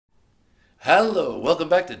Hello, welcome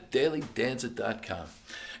back to DailyDanza.com.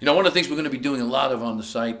 One of the things we're going to be doing a lot of on the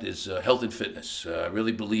site is health and fitness. I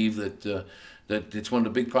really believe that it's one of the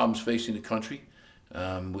big problems facing the country,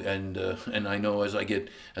 and I know as I get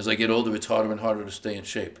older, it's harder and harder to stay in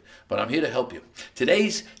shape. But I'm here to help you.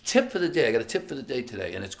 Today's tip for the day. I got a tip for the day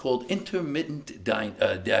today, and it's called intermittent dieting.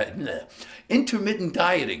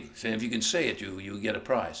 So if you can say it, you get a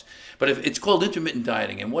prize. But if it's called intermittent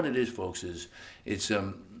dieting, and what it is, folks, is it's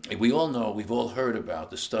we all know, we've all heard about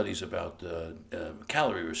the studies about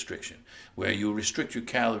calorie restriction, where you restrict your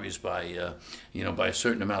calories by, by a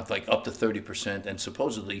certain amount, like up to 30%, and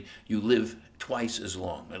supposedly you live twice as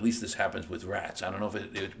long. At least this happens with rats. I don't know if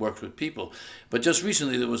it works with people, but just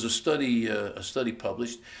recently there was a study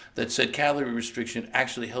published that said calorie restriction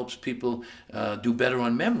actually helps people do better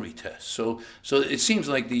on memory tests. So it seems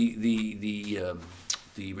like the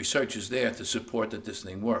research is there to support that this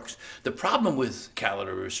thing works. The problem with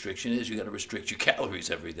calorie restriction is you got to restrict your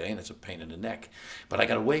calories every day, and it's a pain in the neck. But I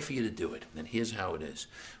got a way for you to do it, and here's how it is.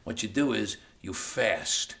 What you do is you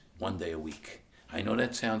fast 1 day a week. I know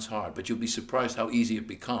that sounds hard, but you'll be surprised how easy it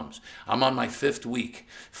becomes. I'm on my 5th week.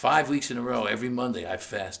 5 weeks in a row, every Monday I've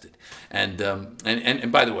fasted. And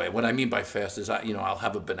by the way, what I mean by fast is I'll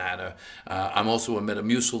have a banana. I'm also a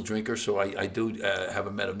Metamucil drinker, so I do have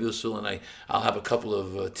a Metamucil, and I'll have a couple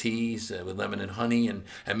of teas with lemon and honey, and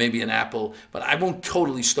maybe an apple. But I won't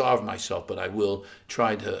totally starve myself, but I will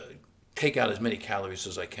try to take out as many calories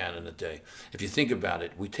as I can in a day. If you think about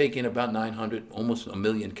it, we take in about 900, almost a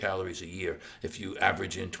million calories a year if you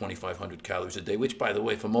average in 2,500 calories a day, which, by the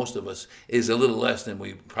way, for most of us is a little less than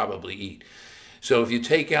we probably eat. So if you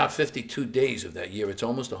take out 52 days of that year, it's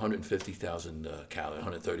almost 150,000 calories,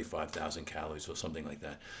 135,000 calories or something like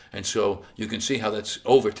that. And so you can see how that's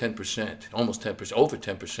over 10%, almost 10%, over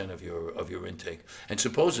 10% of your intake. And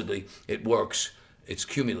supposedly it works. It's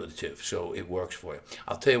cumulative, so it works for you.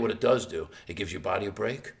 I'll tell you what it does do. It gives your body a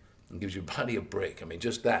break. It gives your body a break. I mean,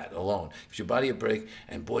 just that alone gives your body a break,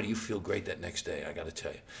 and boy, do you feel great that next day, I got to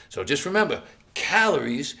tell you. So just remember,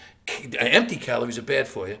 empty calories are bad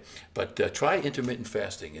for you, but try intermittent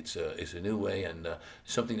fasting. It's a new way, and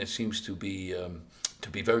something that seems to be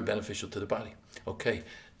very beneficial to the body. Okay,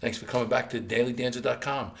 thanks for coming back to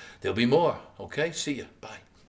DailyDanza.com. There'll be more. Okay, see you. Bye.